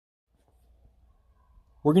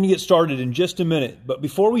We're going to get started in just a minute, but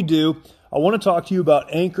before we do, I want to talk to you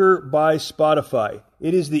about Anchor by Spotify.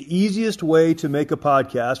 It is the easiest way to make a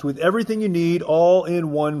podcast with everything you need all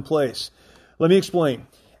in one place. Let me explain.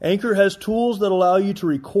 Anchor has tools that allow you to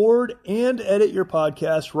record and edit your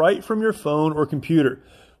podcast right from your phone or computer.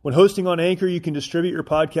 When hosting on Anchor, you can distribute your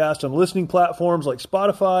podcast on listening platforms like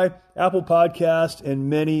Spotify, Apple Podcasts, and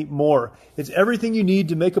many more. It's everything you need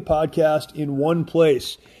to make a podcast in one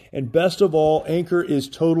place. And best of all, Anchor is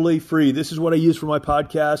totally free. This is what I use for my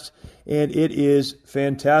podcast, and it is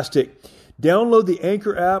fantastic. Download the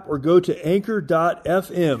Anchor app or go to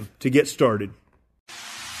anchor.fm to get started.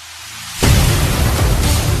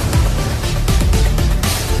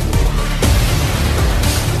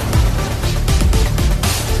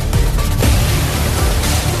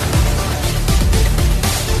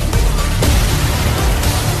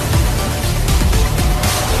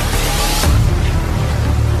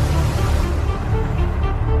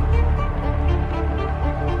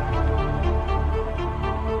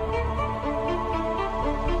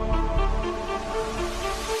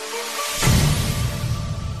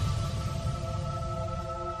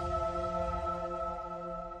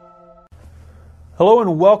 Hello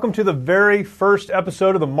and welcome to the very first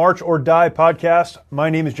episode of the March or Die podcast.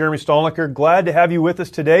 My name is Jeremy Stolniker. Glad to have you with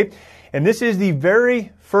us today. And this is the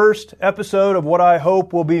very first episode of what I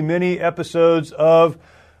hope will be many episodes of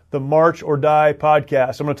the March or Die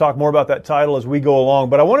podcast. I'm going to talk more about that title as we go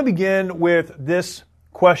along. But I want to begin with this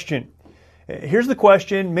question. Here's the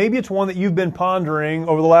question. Maybe it's one that you've been pondering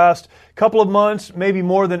over the last couple of months, maybe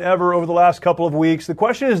more than ever over the last couple of weeks. The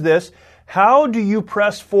question is this: how do you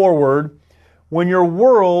press forward when your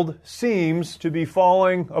world seems to be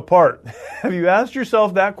falling apart? Have you asked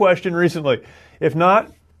yourself that question recently? If not,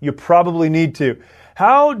 you probably need to.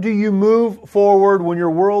 How do you move forward when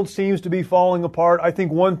your world seems to be falling apart? I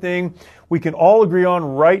think one thing we can all agree on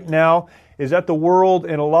right now is that the world,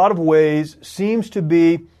 in a lot of ways, seems to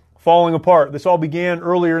be falling apart. This all began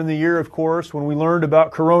earlier in the year, of course, when we learned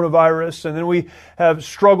about coronavirus, and then we have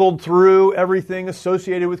struggled through everything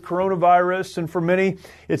associated with coronavirus. And for many,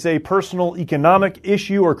 it's a personal economic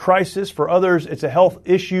issue or crisis. For others, it's a health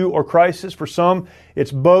issue or crisis. For some,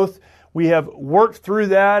 it's both. We have worked through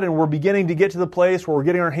that, and we're beginning to get to the place where we're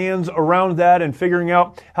getting our hands around that and figuring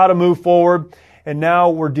out how to move forward. And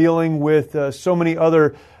now we're dealing with so many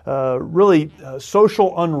other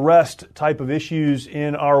social unrest type of issues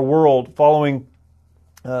in our world following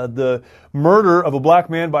the murder of a black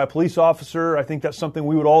man by a police officer. I think that's something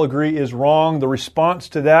we would all agree is wrong. The response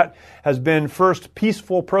to that has been first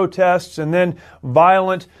peaceful protests and then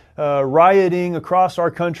violent rioting across our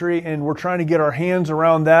country, and we're trying to get our hands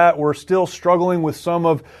around that. We're still struggling with some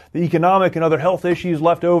of the economic and other health issues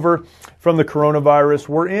left over from the coronavirus.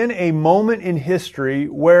 We're in a moment in history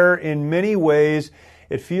where, in many ways,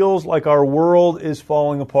 it feels like our world is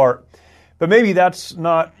falling apart. But maybe that's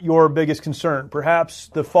not your biggest concern. Perhaps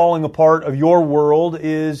the falling apart of your world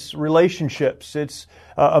is relationships. It's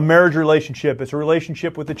a marriage relationship. It's a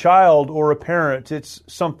relationship with a child or a parent. It's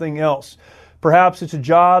something else. Perhaps it's a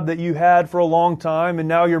job that you had for a long time and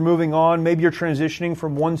now you're moving on. Maybe you're transitioning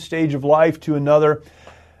from one stage of life to another.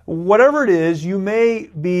 Whatever it is, you may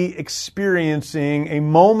be experiencing a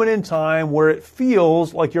moment in time where it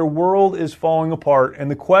feels like your world is falling apart.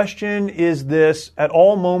 And the question is this: at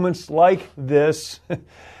all moments like this,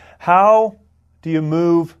 how do you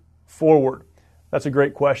move forward? That's a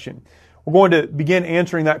great question. We're going to begin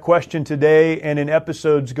answering that question today and in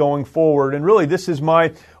episodes going forward. And really, this is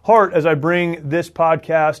my heart as I bring this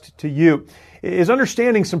podcast to you, is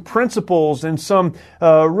understanding some principles and some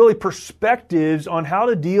really perspectives on how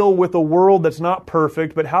to deal with a world that's not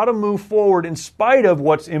perfect, but how to move forward in spite of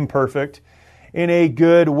what's imperfect in a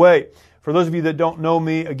good way. For those of you that don't know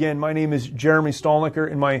me, again, my name is Jeremy Stolniker.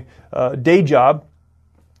 In my day job,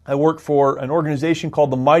 I work for an organization called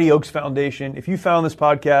the Mighty Oaks Foundation. If you found this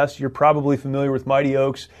podcast, you're probably familiar with Mighty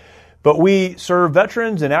Oaks. But we serve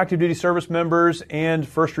veterans and active duty service members and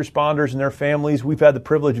first responders and their families. We've had the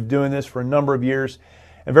privilege of doing this for a number of years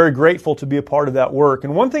and very grateful to be a part of that work.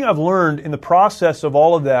 And one thing I've learned in the process of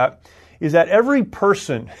all of that is that every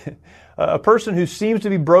person, a person who seems to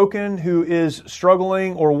be broken, who is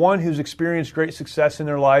struggling, or one who's experienced great success in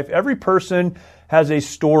their life, every person has a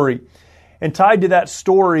story. And tied to that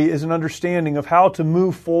story is an understanding of how to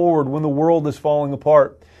move forward when the world is falling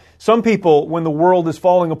apart. Some people, when the world is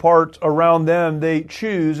falling apart around them, they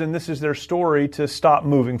choose, and this is their story, to stop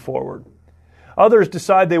moving forward. Others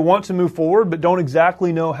decide they want to move forward but don't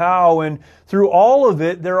exactly know how. And through all of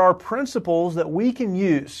it, there are principles that we can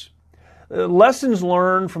use, lessons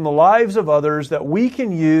learned from the lives of others that we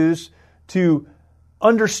can use to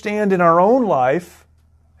understand in our own life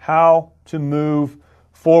how to move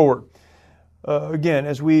forward. Again,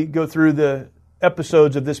 as we go through the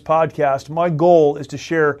episodes of this podcast, my goal is to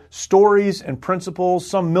share stories and principles,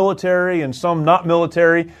 some military and some not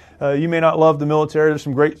military. You may not love the military. There's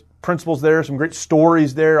some great principles there, some great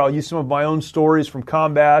stories there. I'll use some of my own stories from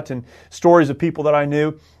combat and stories of people that I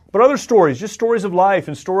knew. But other stories, just stories of life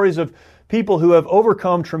and stories of people who have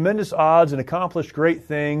overcome tremendous odds and accomplished great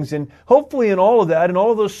things. And hopefully in all of that, in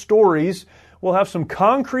all of those stories, we'll have some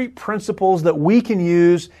concrete principles that we can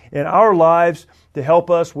use in our lives to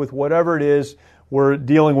help us with whatever it is we're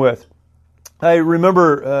dealing with. I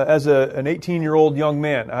remember as an 18-year-old young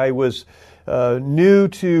man, I was new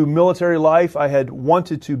to military life. I had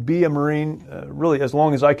wanted to be a Marine really as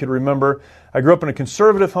long as I could remember. I grew up in a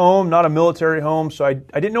conservative home, not a military home, so I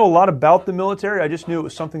didn't know a lot about the military. I just knew it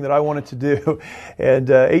was something that I wanted to do. And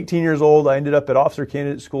 18 years old, I ended up at Officer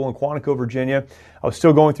Candidate School in Quantico, Virginia. I was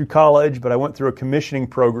still going through college, but I went through a commissioning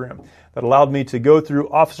program that allowed me to go through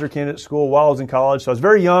Officer Candidate School while I was in college. So I was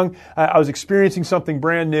very young. I was experiencing something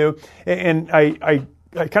brand new, and I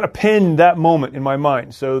kind of pinned that moment in my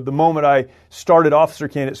mind. So the moment I started Officer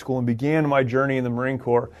Candidate School and began my journey in the Marine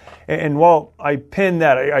Corps. And while I pinned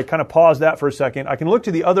that, I kind of paused that for a second. I can look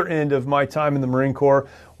to the other end of my time in the Marine Corps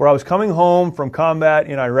where I was coming home from combat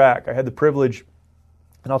in Iraq. I had the privilege,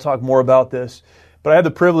 and I'll talk more about this, but I had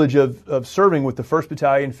the privilege of serving with the 1st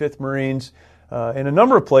Battalion, 5th Marines in a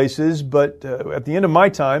number of places, but at the end of my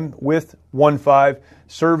time with 1-5,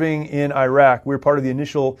 serving in Iraq. We were part of the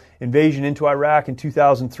initial invasion into Iraq in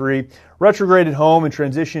 2003, retrograded home and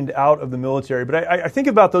transitioned out of the military. But I think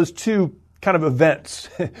about those two kind of events.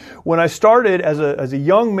 When I started as a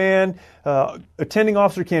young man attending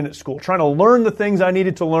Officer Candidate School, trying to learn the things I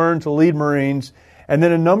needed to learn to lead Marines, and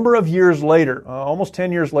then a number of years later, almost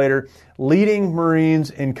 10 years later, leading Marines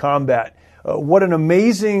in combat. What an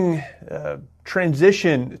amazing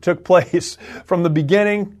transition took place from the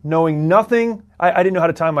beginning, knowing nothing. I didn't know how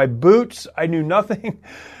to tie my boots. I knew nothing,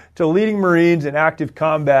 to leading Marines in active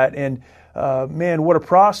combat. And man, what a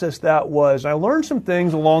process that was. I learned some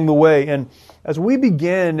things along the way. And as we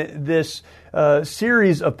begin this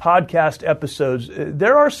series of podcast episodes,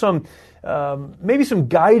 there are some maybe some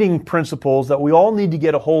guiding principles that we all need to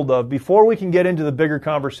get a hold of before we can get into the bigger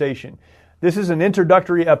conversation. This is an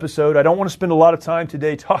introductory episode. I don't want to spend a lot of time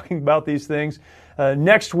today talking about these things.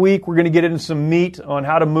 Next week, we're going to get into some meat on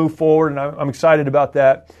how to move forward, and I'm excited about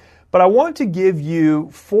that. But I want to give you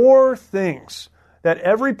 4 things that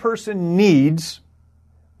every person needs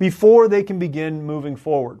before they can begin moving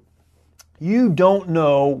forward. You don't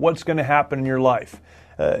know what's going to happen in your life.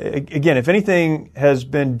 Again, if anything has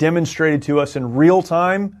been demonstrated to us in real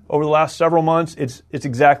time over the last several months, it's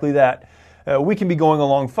exactly that. We can be going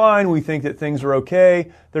along fine. We think that things are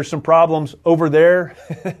okay. There's some problems over there,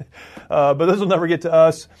 but those will never get to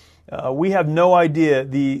us. We have no idea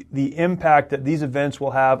the impact that these events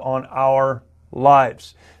will have on our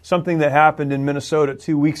lives. Something that happened in Minnesota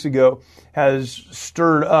 2 weeks ago has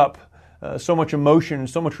stirred up so much emotion and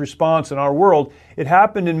so much response in our world. It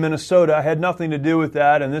happened in Minnesota. I had nothing to do with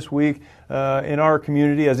that. And this week in our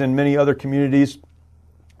community, as in many other communities,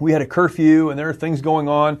 we had a curfew and there are things going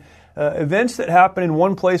on. Events that happen in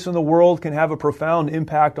one place in the world can have a profound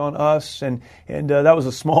impact on us, and that was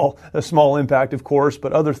a small impact, of course,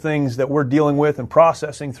 but other things that we're dealing with and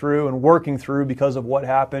processing through and working through because of what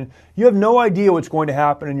happened. You have no idea what's going to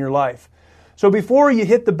happen in your life. So before you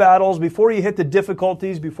hit the battles, before you hit the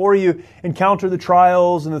difficulties, before you encounter the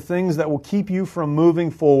trials and the things that will keep you from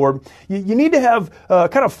moving forward, you need to have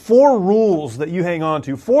kind of 4 rules that you hang on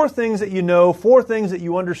to, 4 things that you know, 4 things that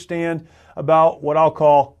you understand about what I'll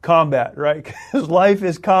call combat, right? Because life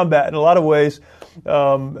is combat in a lot of ways. I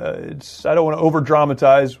don't want to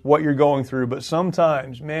over-dramatize what you're going through, but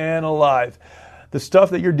sometimes, man alive, the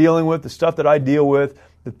stuff that you're dealing with, the stuff that I deal with,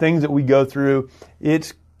 the things that we go through,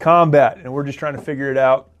 it's combat, and we're just trying to figure it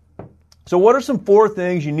out. So what are some 4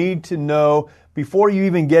 things you need to know before you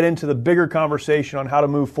even get into the bigger conversation on how to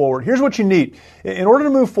move forward? Here's what you need. In order to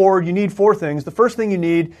move forward, you need 4 things. The first thing you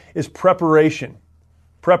need is preparation.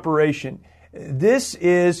 Preparation. This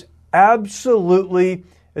is absolutely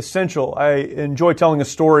essential. I enjoy telling a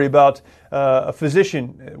story about a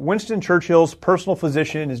physician, Winston Churchill's personal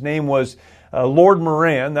physician. His name was Lord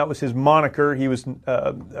Moran. That was his moniker. He was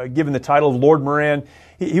given the title of Lord Moran.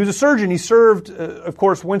 He was a surgeon. He served, of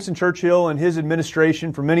course, Winston Churchill and his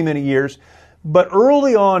administration for many, many years. But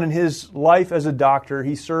early on in his life as a doctor,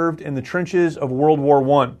 he served in the trenches of World War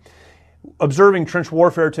I. Observing trench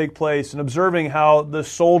warfare take place and observing how the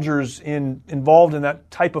soldiers involved in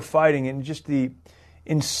that type of fighting and just the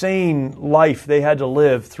insane life they had to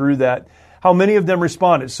live through that, how many of them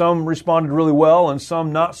responded. Some responded really well and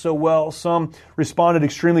some not so well. Some responded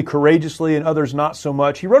extremely courageously and others not so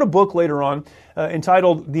much. He wrote a book later on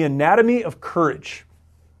entitled The Anatomy of Courage.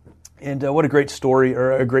 And what a great story,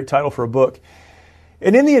 or a great title for a book.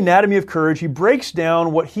 And in The Anatomy of Courage, he breaks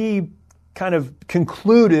down what he kind of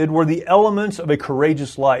concluded were the elements of a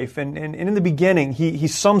courageous life. And in the beginning, he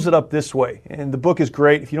sums it up this way. And the book is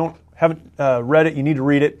great. If you haven't read it, you need to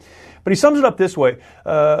read it. But he sums it up this way.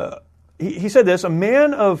 He said this: a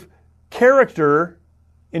man of character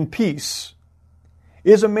in peace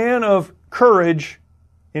is a man of courage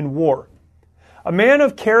in war. A man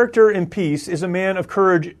of character in peace is a man of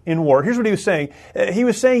courage in war. Here's what he was saying. He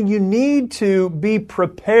was saying you need to be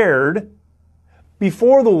prepared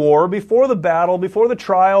before the war, before the battle, before the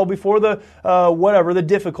trial, before the the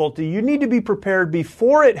difficulty. You need to be prepared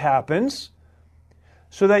before it happens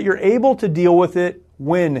so that you're able to deal with it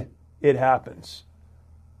when it happens.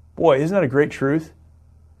 Boy, isn't that a great truth?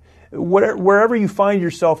 Wherever you find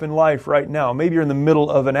yourself in life right now, maybe you're in the middle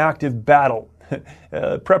of an active battle.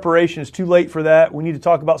 Preparation is too late for that. We need to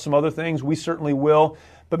talk about some other things. We certainly will.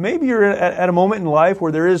 But maybe you're at a moment in life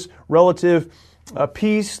where there is relative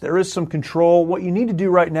peace, there is some control. What you need to do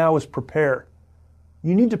right now is prepare.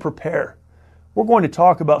 You need to prepare. We're going to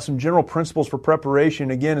talk about some general principles for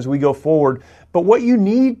preparation again as we go forward. But what you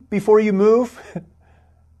need before you move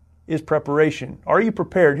is preparation. Are you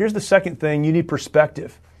prepared? Here's the second thing. You need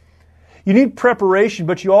perspective. You need preparation,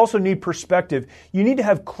 but you also need perspective. You need to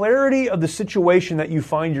have clarity of the situation that you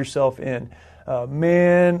find yourself in.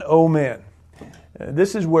 Man, oh man.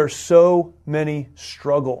 This is where so many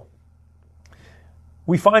struggle.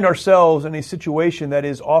 We find ourselves in a situation that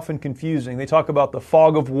is often confusing. They talk about the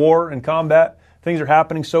fog of war and combat. Things are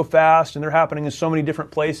happening so fast and they're happening in so many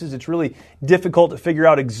different places. It's really difficult to figure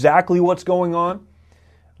out exactly what's going on.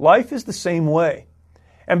 Life is the same way.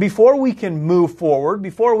 And before we can move forward,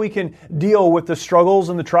 before we can deal with the struggles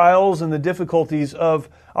and the trials and the difficulties of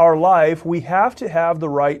our life, we have to have the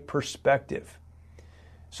right perspective.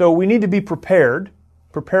 So we need to be prepared,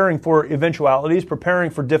 preparing for eventualities, preparing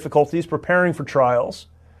for difficulties, preparing for trials.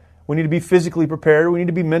 We need to be physically prepared. We need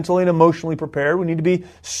to be mentally and emotionally prepared. We need to be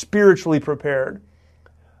spiritually prepared.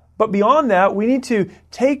 But beyond that, we need to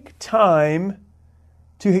take time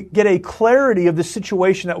to get a clarity of the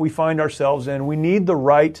situation that we find ourselves in. We need the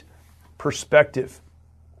right perspective.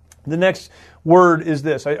 The next word is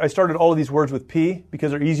this. I started all of these words with P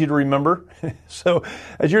because they're easy to remember. So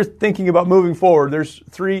as you're thinking about moving forward, there's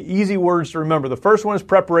three easy words to remember. The first one is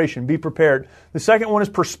preparation, be prepared. The second one is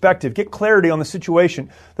perspective, get clarity on the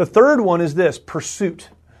situation. The third one is this, pursuit.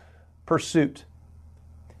 Pursuit.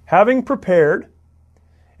 Having prepared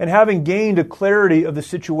and having gained a clarity of the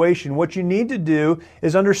situation, what you need to do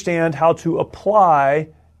is understand how to apply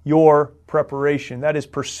your preparation. That is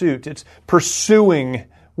pursuit. It's pursuing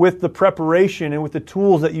with the preparation and with the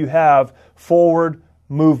tools that you have forward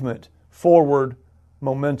movement, forward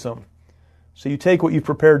momentum. So you take what you've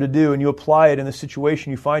prepared to do and you apply it in the situation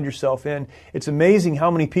you find yourself in. It's amazing how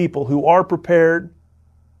many people who are prepared,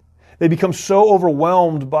 they become so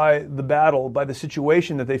overwhelmed by the battle, by the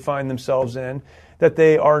situation that they find themselves in, that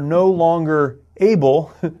they are no longer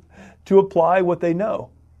able to apply what they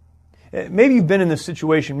know. Maybe you've been in this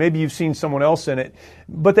situation, maybe you've seen someone else in it,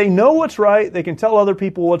 but they know what's right, they can tell other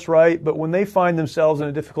people what's right, but when they find themselves in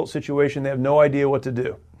a difficult situation, they have no idea what to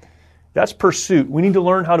do. That's pursuit. We need to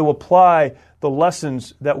learn how to apply the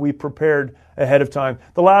lessons that we prepared ahead of time.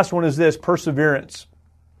 The last one is this, perseverance.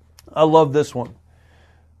 I love this one.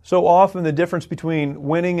 So often the difference between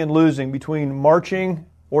winning and losing, between marching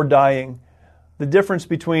or dying, the difference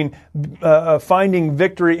between finding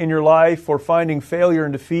victory in your life or finding failure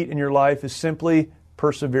and defeat in your life is simply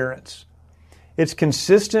perseverance. It's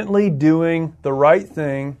consistently doing the right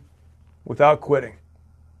thing without quitting.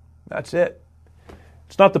 That's it.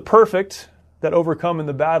 It's not the perfect that overcome in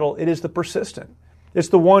the battle. It is the persistent. It's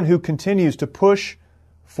the one who continues to push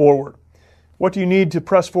forward. What do you need to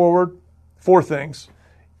press forward? 4 things.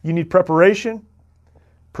 You need preparation,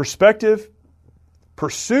 perspective,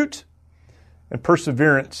 pursuit, and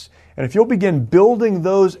perseverance. And if you'll begin building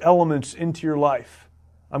those elements into your life,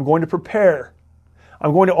 I'm going to prepare.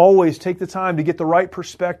 I'm going to always take the time to get the right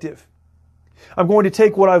perspective. I'm going to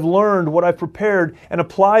take what I've learned, what I've prepared, and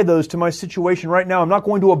apply those to my situation right now. I'm not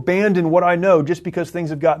going to abandon what I know just because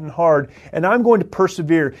things have gotten hard. And I'm going to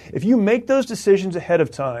persevere. If you make those decisions ahead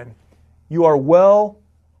of time, you are well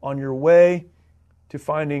on your way to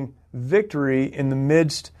finding victory in the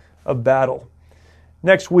midst of battle.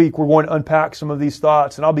 Next week, we're going to unpack some of these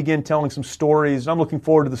thoughts, and I'll begin telling some stories. I'm looking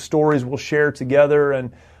forward to the stories we'll share together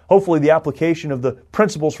and hopefully the application of the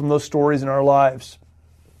principles from those stories in our lives.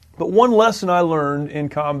 But one lesson I learned in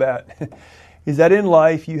combat is that in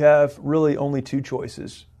life you have really only two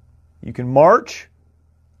choices. You can march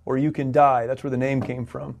or you can die. That's where the name came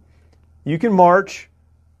from. You can march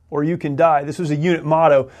or you can die. This was a unit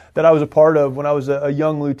motto that I was a part of when I was a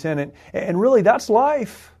young lieutenant. And really, that's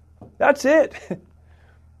life. That's it.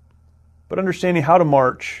 But understanding how to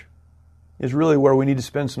march is really where we need to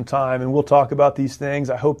spend some time. And we'll talk about these things.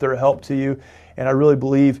 I hope they're a help to you. And I really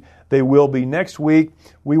believe they will be. Next week,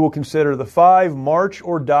 we will consider the 5 march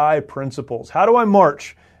or die principles. How do I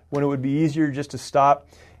march when it would be easier just to stop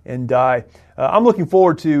and die? I'm looking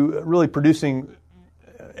forward to really producing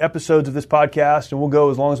episodes of this podcast, and we'll go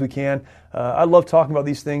as long as we can. I love talking about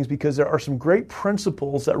these things because there are some great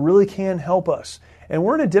principles that really can help us. And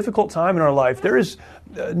we're in a difficult time in our life. There is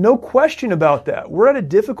no question about that. We're at a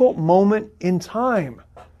difficult moment in time.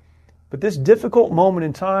 But this difficult moment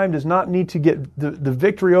in time does not need to get the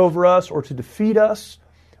victory over us or to defeat us.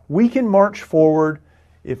 We can march forward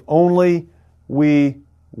if only we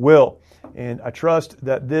will. And I trust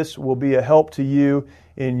that this will be a help to you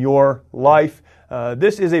in your life.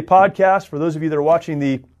 This is a podcast. For those of you that are watching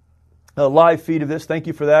the live feed of this, thank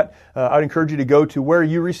you for that. I'd encourage you to go to where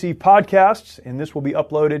you receive podcasts, and this will be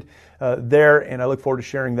uploaded there, and I look forward to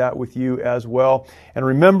sharing that with you as well. And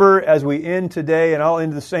remember, as we end today, and I'll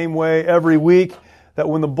end the same way every week, that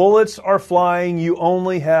when the bullets are flying, you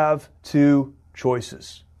only have 2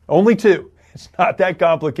 choices. Only 2. It's not that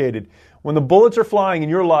complicated. When the bullets are flying in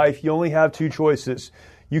your life, you only have 2 choices.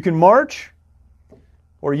 You can march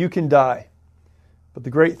or you can die. But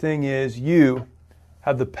the great thing is you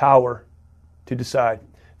have the power to decide.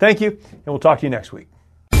 Thank you, and we'll talk to you next week.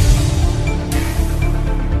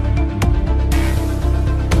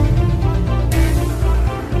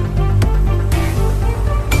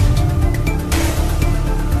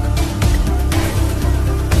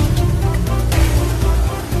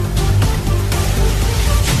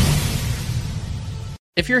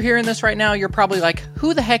 If you're hearing this right now, you're probably like,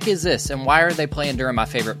 who the heck is this? And why are they playing during my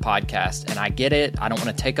favorite podcast? And I get it. I don't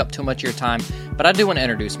want to take up too much of your time, but I do want to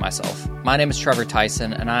introduce myself. My name is Trevor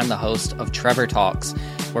Tyson, and I'm the host of Trevor Talks,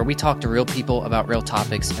 where we talk to real people about real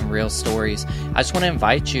topics and real stories. I just want to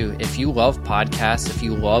invite you, if you love podcasts, if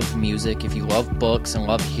you love music, if you love books and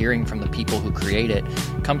love hearing from the people who create it,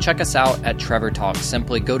 come check us out at Trevor Talks.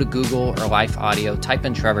 Simply go to Google or Life Audio, type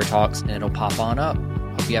in Trevor Talks, and it'll pop on up.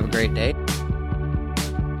 Hope you have a great day.